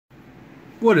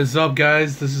What is up,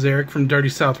 guys? This is Eric from Dirty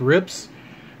South Rips,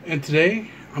 and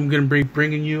today I'm going to be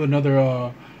bringing you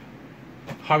another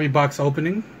hobby box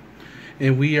opening,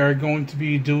 and we are going to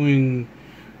be doing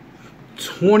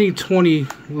 2020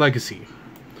 Legacy.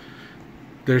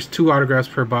 There's 2 autographs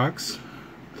per box.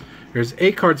 There's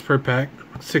 8 cards per pack,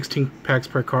 16 packs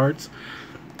per cards.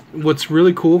 What's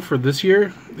really cool for this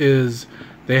year is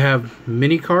they have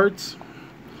mini cards,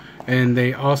 and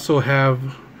they also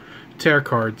have tear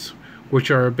cards, which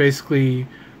are basically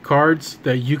cards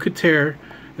that you could tear,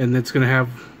 and it's going to have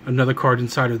another card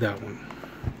inside of that one.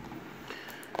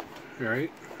 Alright.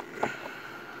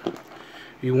 If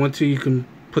you want to, you can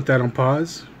put that on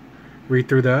pause, read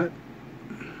through that.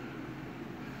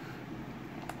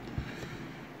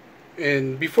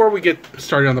 And before we get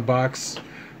started on the box,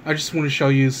 I just want to show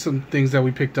you some things that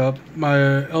we picked up. My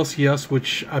LCS,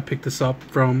 which I picked this up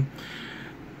from.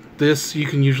 This you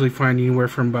can usually find anywhere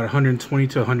from about $120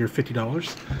 to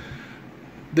 $150.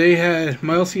 They had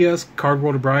my LCS Card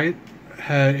World of Bryant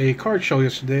had a card show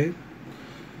yesterday,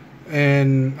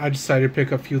 and I decided to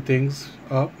pick a few things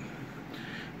up.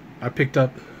 I picked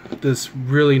up this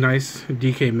really nice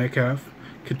DK Metcalf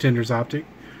Contenders Optic.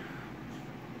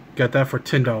 Got that for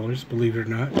 $10, believe it or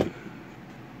not.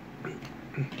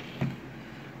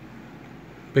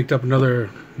 Picked up another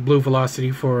Blue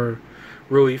Velocity for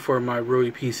Rui for my Rui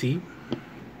PC.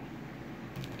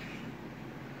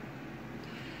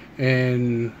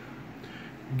 And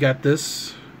got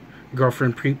this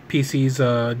Girlfriend PC's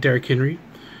Derrick Henry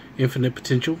Infinite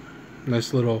Potential.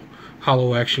 Nice little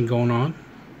hollow action going on.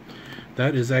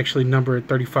 That is actually numbered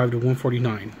 35 to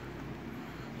 149.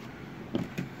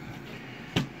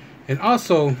 And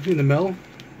also in the mail,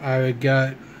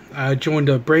 I joined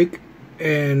a break,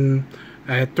 and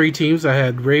I had 3 teams. I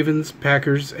had Ravens,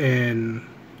 Packers, and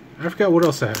I forgot what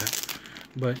else I had.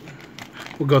 But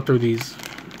we'll go through these.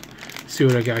 See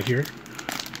what I got here.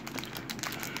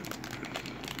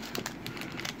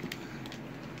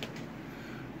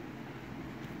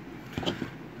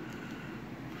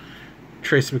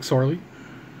 Trace McSorley,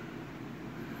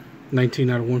 19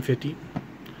 out of 150.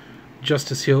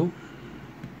 Justice Hill.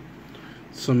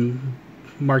 Some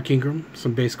Mark Ingram.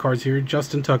 Some base cards here.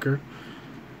 Justin Tucker.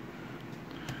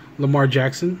 Lamar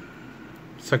Jackson,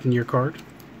 2nd year card.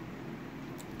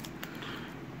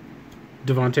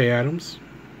 Devontae Adams.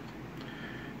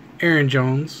 Aaron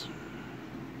Jones.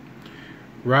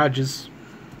 Rodgers.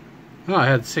 Oh, I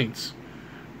had Saints.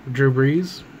 Drew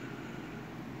Brees.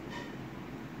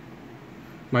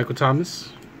 Michael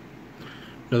Thomas.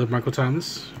 Another Michael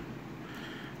Thomas.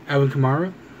 Alvin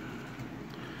Kamara.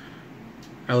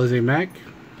 Alize Mack.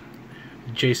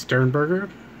 Jay Sternberger.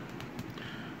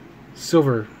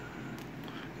 Silver.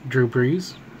 Drew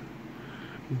Brees.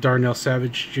 Darnell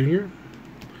Savage Jr.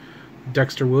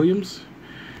 Dexter Williams.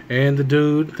 And the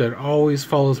dude that always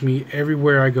follows me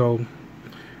everywhere I go,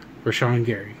 Rashawn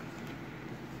Gary.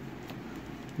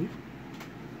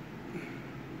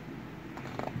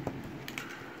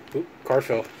 Oop, card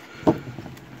fell.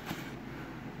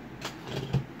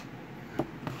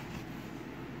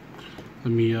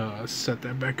 Let me set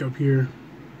that back up here.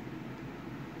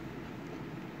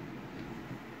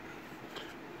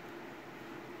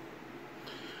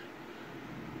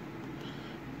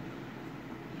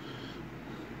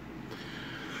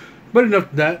 But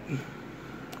enough of that.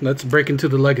 Let's break into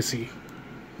the Legacy.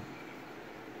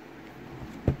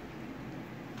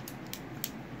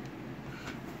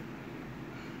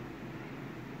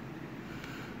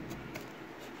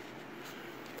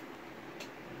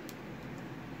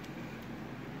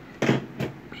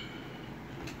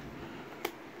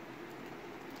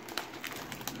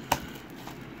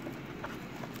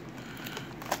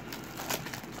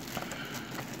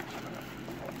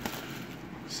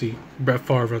 See Brett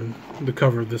Favre on the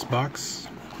cover of this box,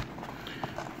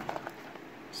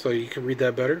 so you can read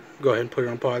that better. Go ahead and put it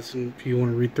on pause if you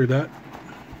want to read through that.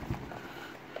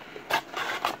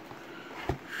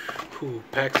 Ooh,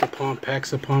 packs upon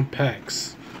packs upon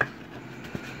packs.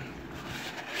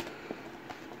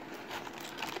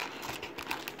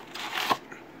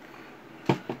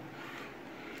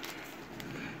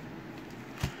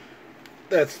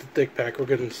 That's the thick pack. We're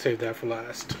going to save that for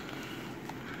last.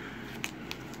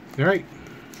 Alright,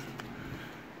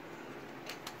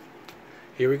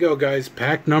 here we go, guys.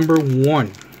 Pack number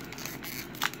 1.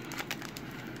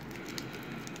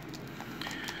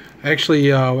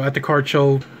 Actually, at the card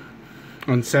show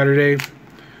on Saturday,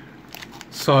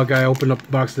 saw a guy open up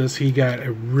the box of this. He got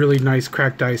a really nice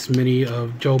cracked ice mini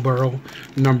of Joe Burrow,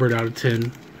 numbered out of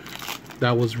 10.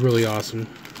 That was really awesome.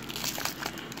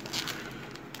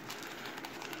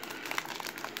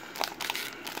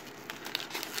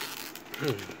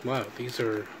 Wow, these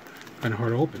are kind of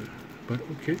hard to open, but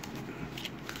okay.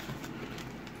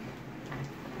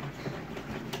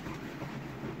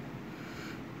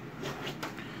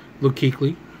 Luke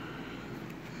Kuechly,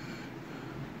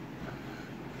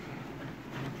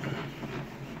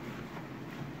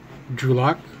 Drew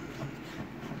Lock,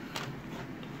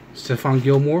 Stephon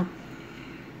Gilmore,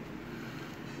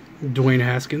 Dwayne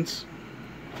Haskins,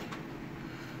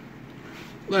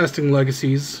 Lasting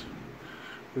Legacies,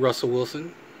 Russell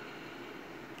Wilson,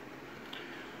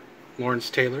 Lawrence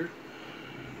Taylor,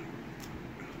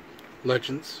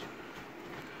 Legends.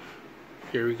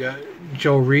 Here we got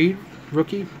Joe Reed,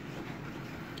 rookie.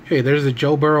 Hey, there's a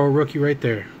Joe Burrow rookie right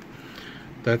there.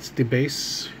 That's the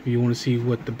base. If you want to see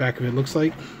what the back of it looks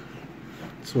like,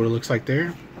 that's what it looks like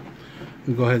there.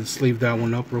 We'll go ahead and sleeve that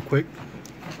one up real quick.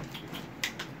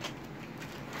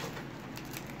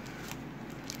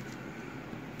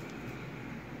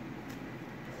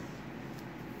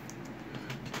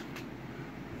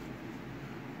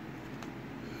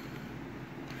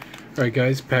 Alright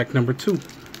guys, pack number 2.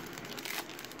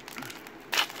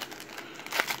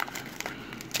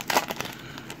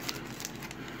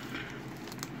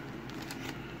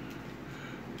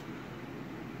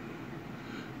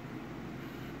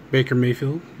 Baker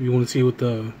Mayfield. If you want to see what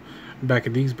the back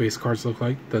of these base cards look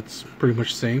like, that's pretty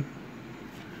much the same.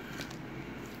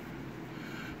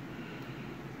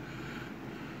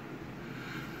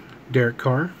 Derek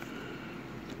Carr,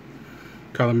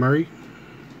 Kyler Murray,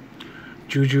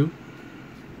 Juju.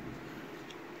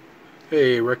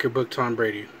 Hey, record book Tom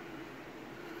Brady.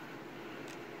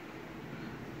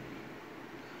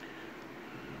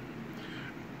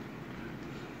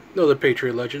 Another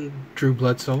Patriot legend, Drew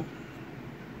Bledsoe.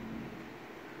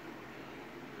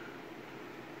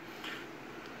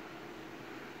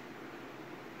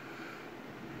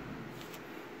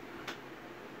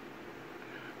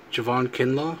 Javon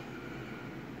Kinlaw,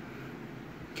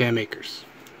 Cam Akers.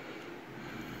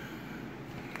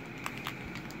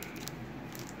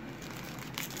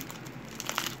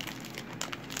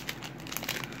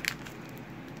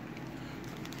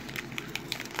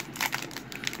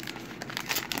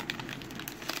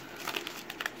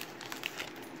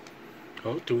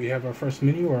 Oh, do we have our first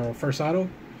mini or our first auto?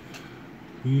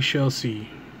 We shall see.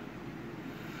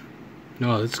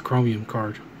 No, it's a chromium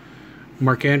card.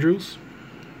 Mark Andrews,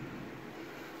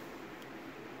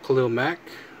 Khalil Mack,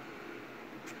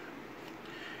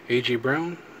 A.J.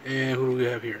 Brown, and who do we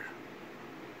have here?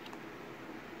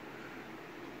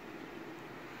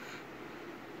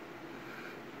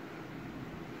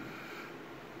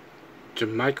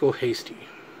 JaMycal Hasty.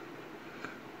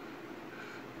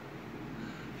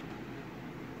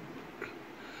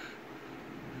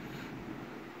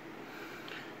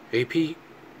 AP.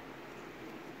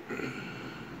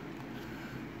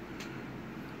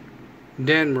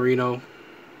 Dan Marino.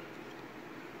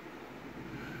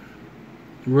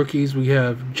 Rookies, we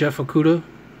have Jeff Okudah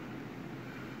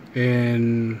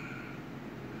and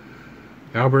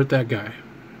Albert that guy.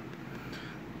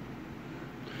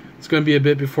 It's going to be a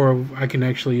bit before I can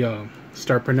actually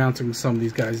start pronouncing some of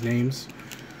these guys' names.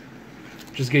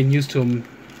 Just getting used to them.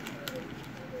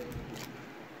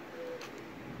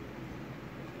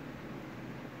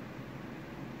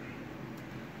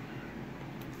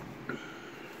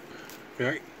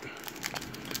 Alright.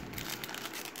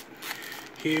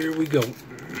 Here we go.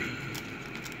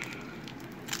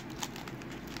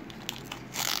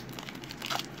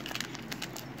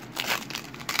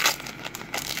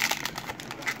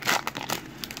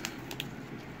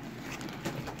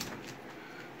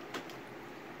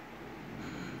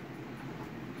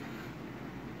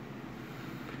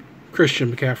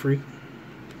 Christian McCaffrey,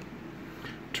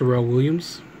 Terrell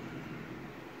Williams,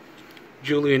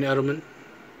 Julian Edelman,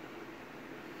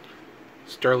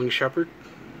 Sterling Shepard.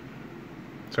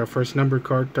 It's our first number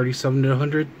card, 37 to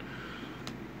 100.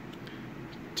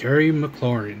 Terry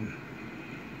McLaurin.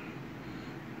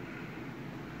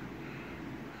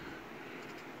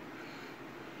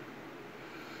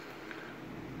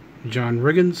 John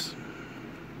Riggins.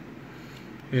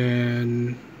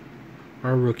 And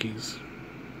our rookies.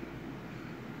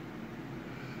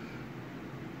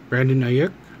 Brandon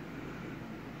Ayuk.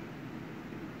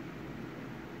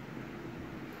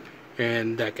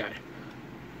 And that guy.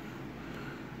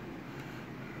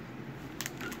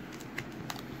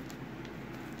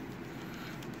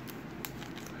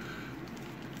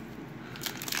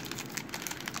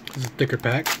 This is a thicker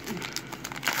pack.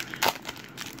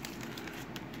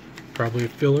 Probably a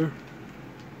filler.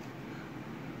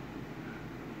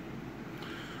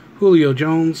 Julio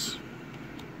Jones.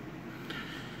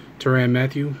 Tyrann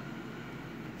Mathieu.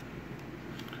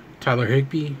 Tyler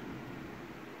Higbee.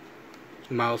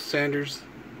 Miles Sanders.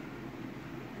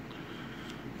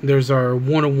 There's our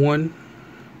 101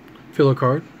 filler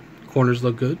card. Corners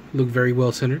look good. Look very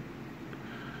well centered.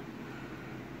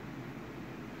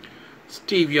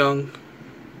 Steve Young.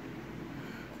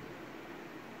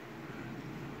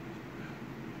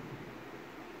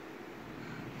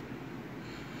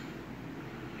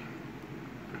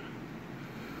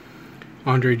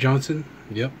 Andre Johnson.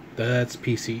 Yep, that's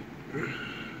PC.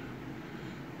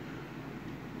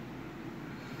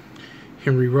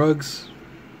 Henry Ruggs.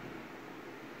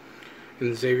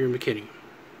 And Xavier McKinney.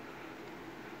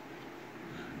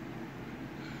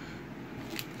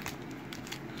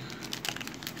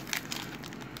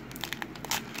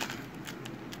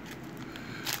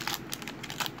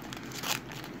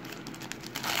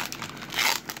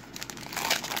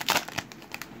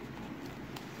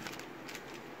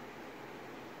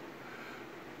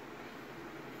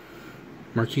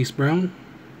 Marquise Brown.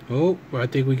 Oh, I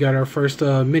think we got our first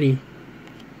mini.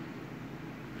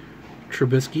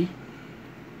 Trubisky.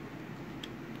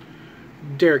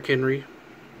 Derrick Henry.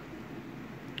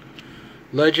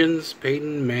 Legends,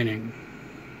 Peyton Manning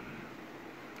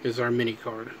is our mini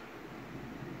card.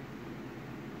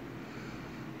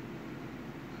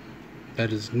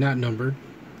 That is not numbered.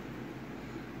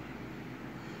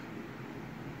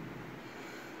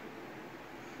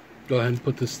 Go ahead and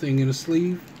put this thing in a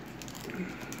sleeve.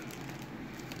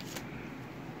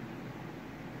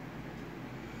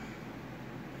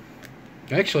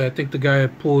 Actually, I think the guy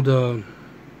pulled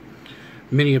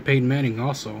mini of Peyton Manning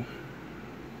also.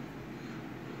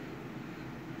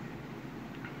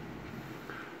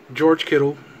 George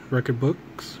Kittle, record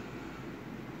books.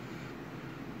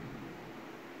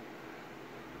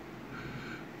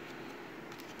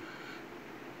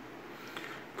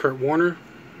 Kurt Warner.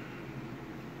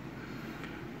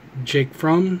 Jake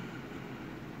Fromm.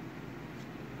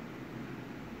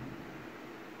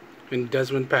 And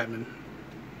Desmond Patman.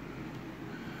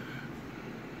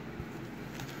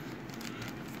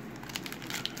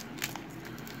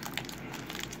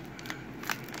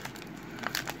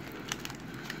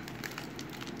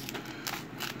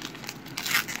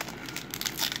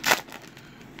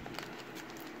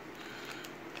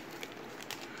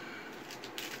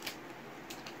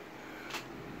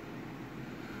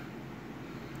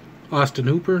 Austin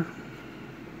Hooper,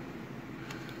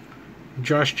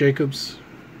 Josh Jacobs,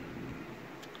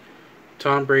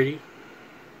 Tom Brady,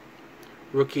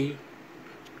 rookie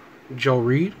Joe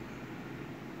Reed,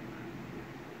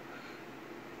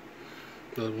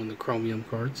 another one of the chromium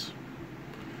cards.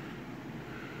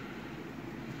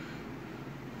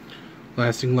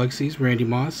 Lasting Legacies, Randy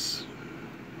Moss,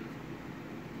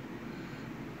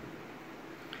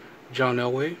 John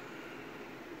Elway,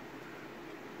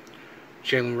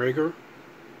 Jalen Reagor.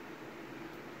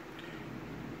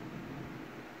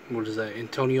 What is that?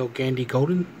 Antonio Gandy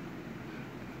Golden.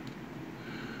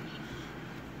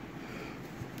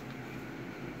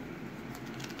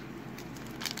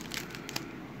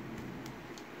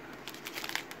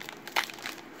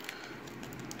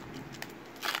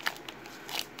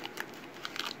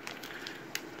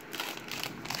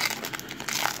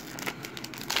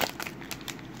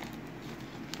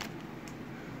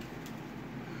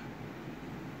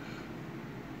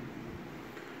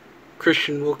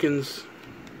 Christian Wilkins,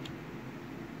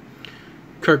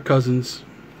 Kirk Cousins,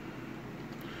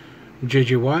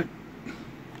 J.J. Watt,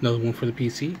 another one for the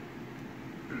PC,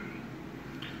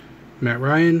 Matt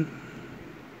Ryan,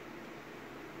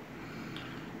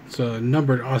 it's a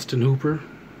numbered Austin Hooper,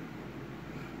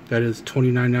 that is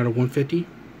 29 out of 150,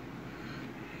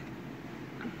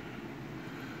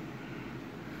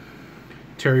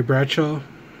 Terry Bradshaw,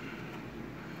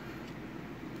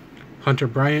 Hunter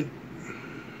Bryant,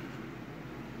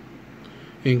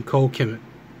 and Cole Kmet.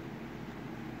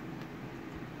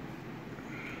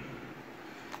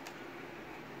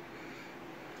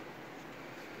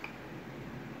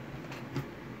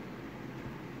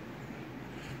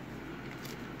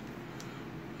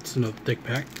 It's another thick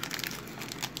pack.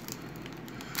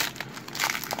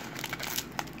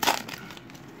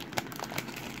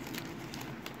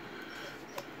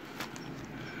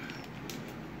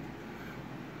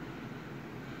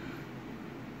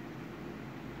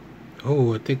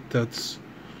 Oh, I think that's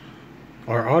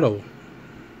our auto.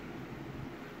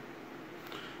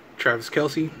 Travis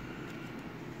Kelce,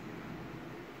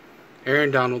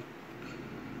 Aaron Donald,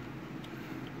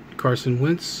 Carson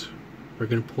Wentz. We're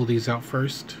going to pull these out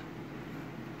first.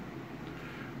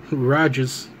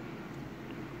 Rodgers,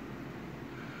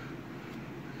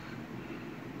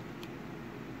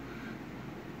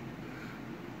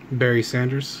 Barry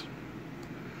Sanders,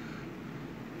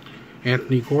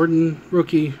 Anthony Gordon,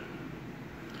 rookie,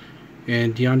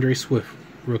 And DeAndre Swift,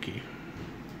 rookie.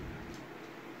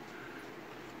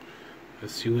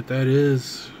 Let's see what that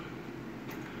is.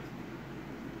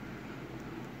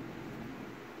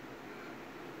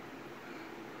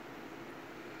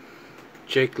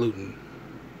 Jake Luton.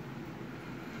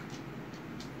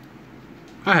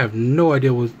 I have no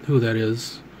idea who that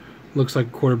is. Looks like a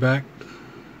quarterback.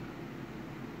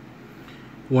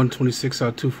 126 out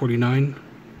of 249.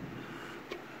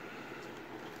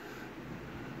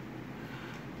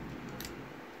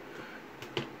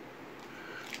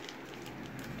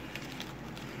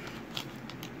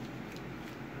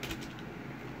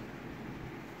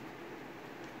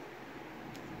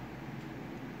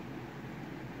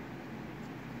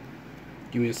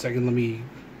 Give me a second, let me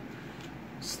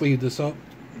sleeve this up.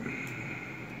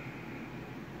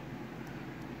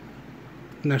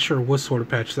 Not sure what sort of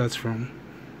patch that's from,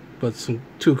 but some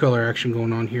two-color action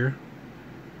going on here.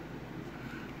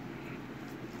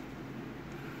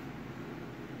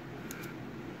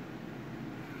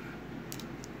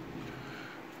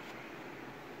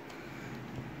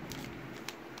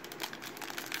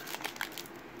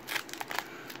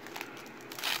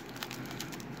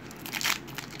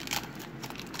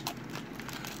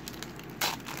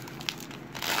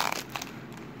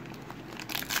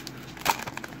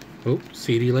 Oh,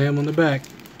 CeeDee Lamb on the back.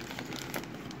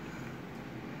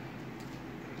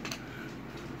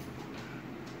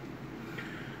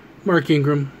 Mark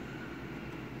Ingram.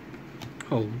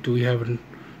 Oh, do we have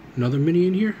another mini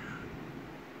in here?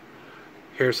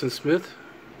 Harrison Smith.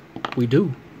 We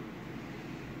do.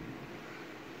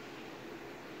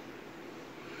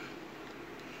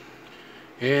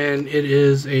 And it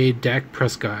is a Dak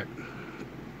Prescott.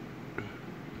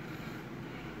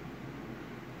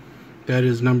 That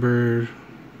is number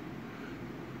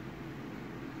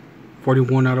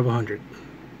 41 out of 100.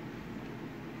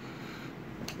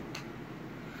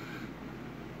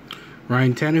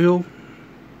 Ryan Tannehill,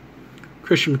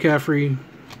 Christian McCaffrey,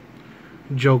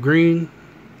 Joe Green,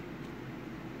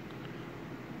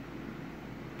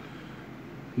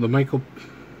 LaMichael,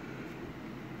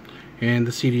 and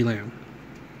the CeeDee Lamb.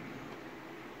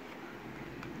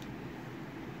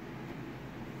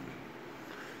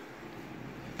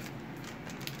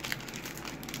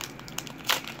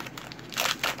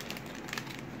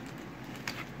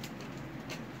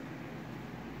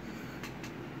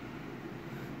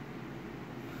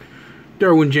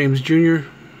 Derwin James Jr.,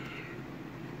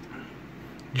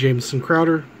 Jameson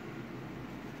Crowder,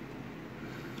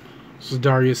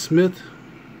 Darius Smith,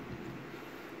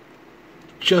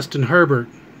 Justin Herbert,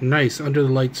 nice under the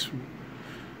lights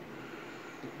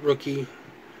rookie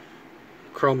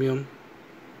chromium.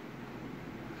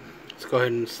 Let's go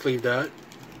ahead and sleeve that.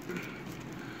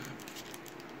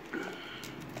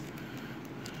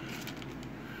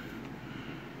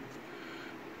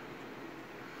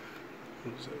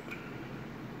 What was that?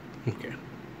 Okay.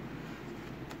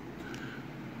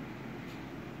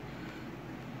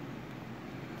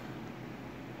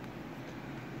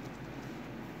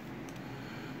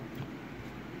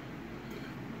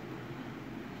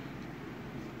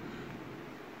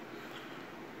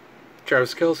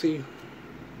 Travis Kelce,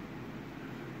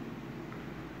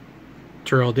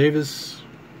 Terrell Davis,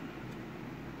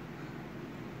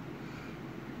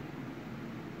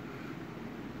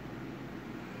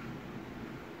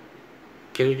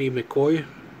 Kennedy McCoy,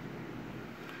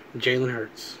 Jalen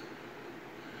Hurts.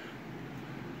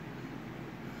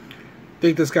 I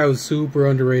think this guy was super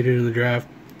underrated in the draft,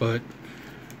 but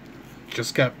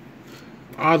just got,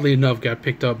 oddly enough, got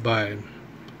picked up by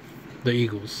the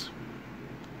Eagles.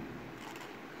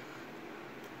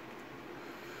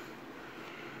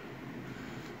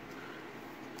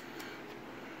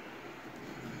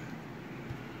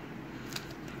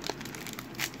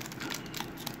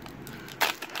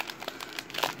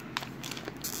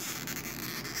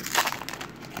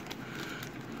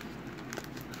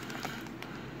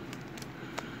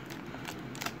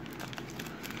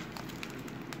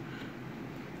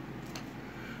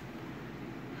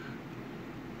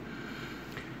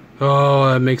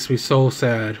 Oh, that makes me so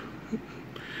sad.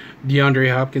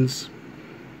 DeAndre Hopkins.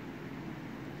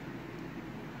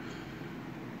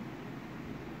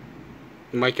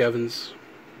 Mike Evans.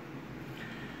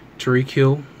 Tyreek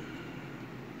Hill.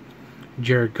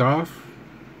 Jared Goff.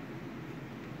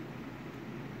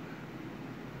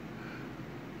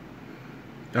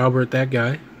 Albert, that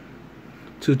guy.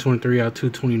 223 out of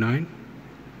 229.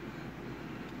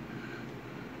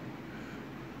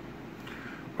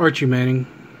 Archie Manning.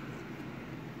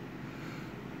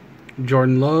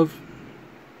 Jordan Love,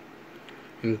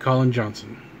 and Colin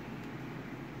Johnson.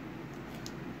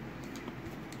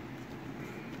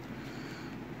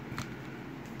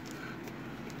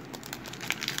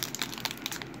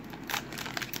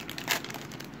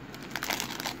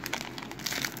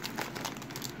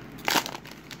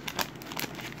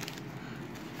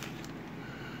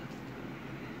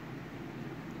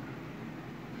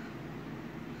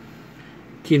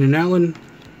 Keenan Allen,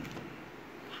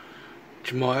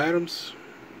 Jamal Adams,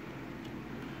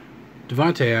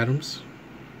 Devontae Adams,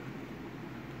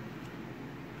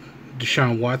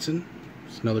 Deshaun Watson,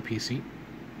 it's another PC,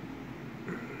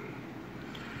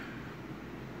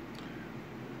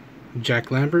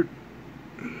 Jack Lambert,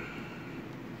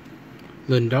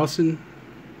 Lynn Dawson,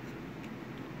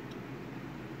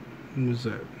 who was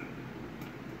that?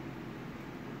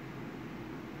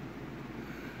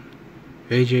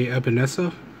 AJ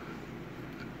Epinesa,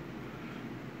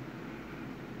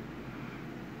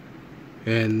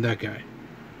 and that guy.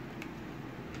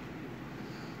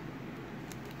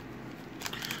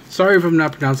 Sorry if I'm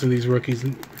not pronouncing these rookies'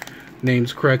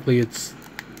 names correctly.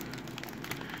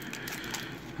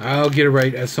 I'll get it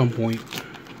right at some point,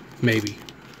 maybe.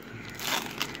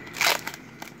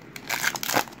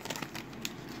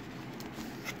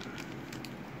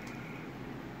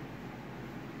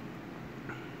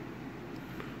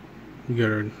 We got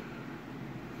our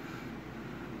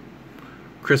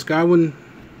Chris Godwin,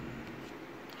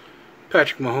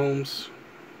 Patrick Mahomes,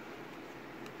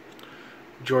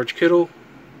 George Kittle,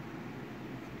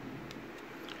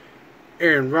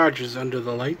 Aaron Rodgers under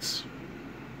the lights,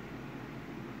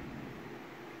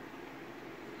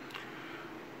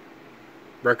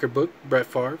 record book, Brett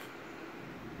Favre,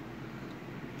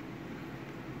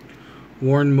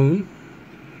 Warren Moon,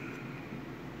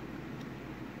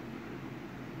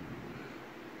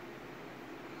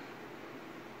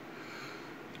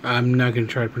 I'm not going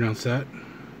to try to pronounce that,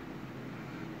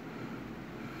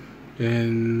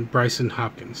 and Bryson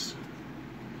Hopkins.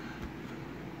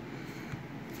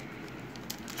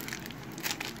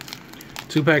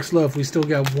 Two packs left. We still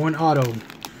got one auto.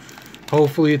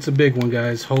 Hopefully it's a big one,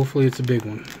 guys. Hopefully it's a big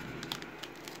one.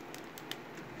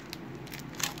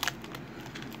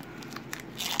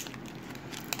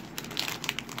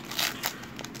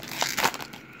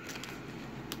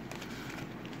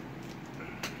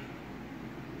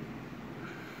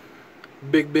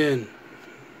 Big Ben,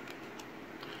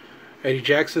 Eddie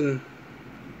Jackson,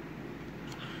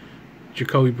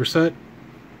 Jacoby Brissett,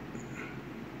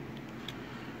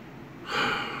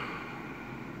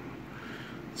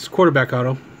 it's quarterback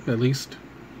auto, at least.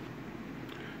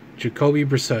 Jacoby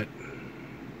Brissett,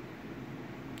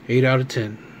 8 out of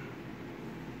 10.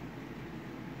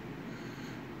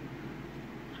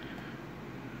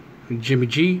 Jimmy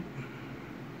G,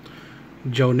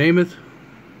 Joe Namath,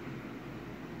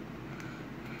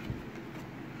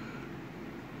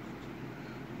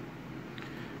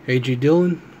 A.J.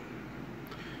 Dillon,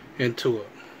 and Tua.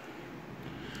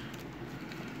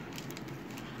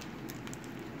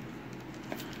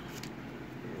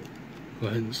 Go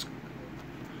ahead and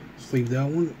sleeve that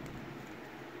one.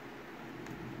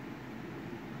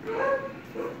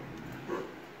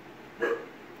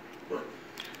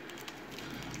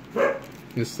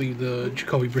 And sleeve the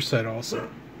Jacoby Brissett also.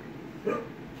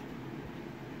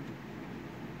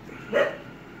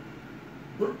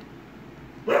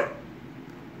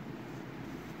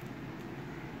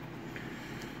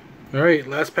 Alright,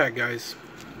 last pack, guys.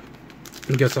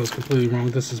 I guess I was completely wrong.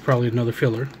 This is probably another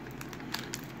filler.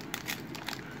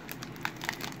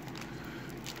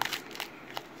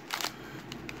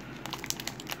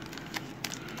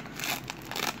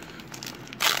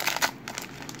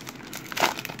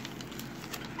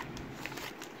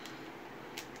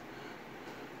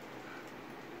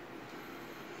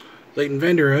 Leighton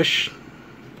Vander Esch,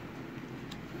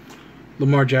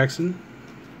 Lamar Jackson,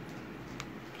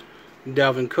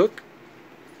 Dalvin Cook,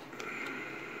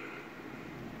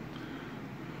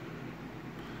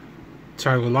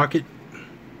 Tyler Lockett,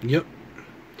 yep,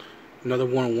 another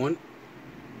 1-on-1.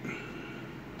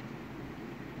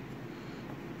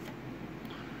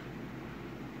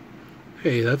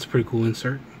 Hey, that's a pretty cool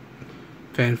insert.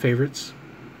 Fan favorites.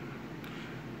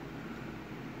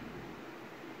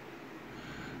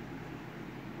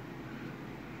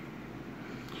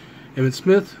 Emmitt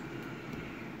Smith,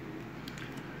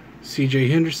 C.J.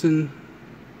 Henderson,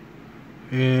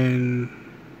 and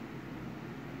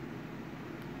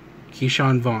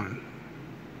Keyshawn Vaughn.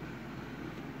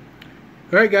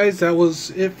 Alright guys, that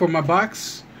was it for my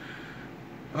box.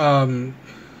 Overall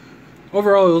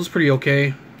it was pretty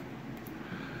okay.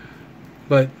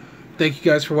 But thank you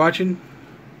guys for watching.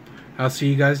 I'll see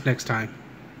you guys next time.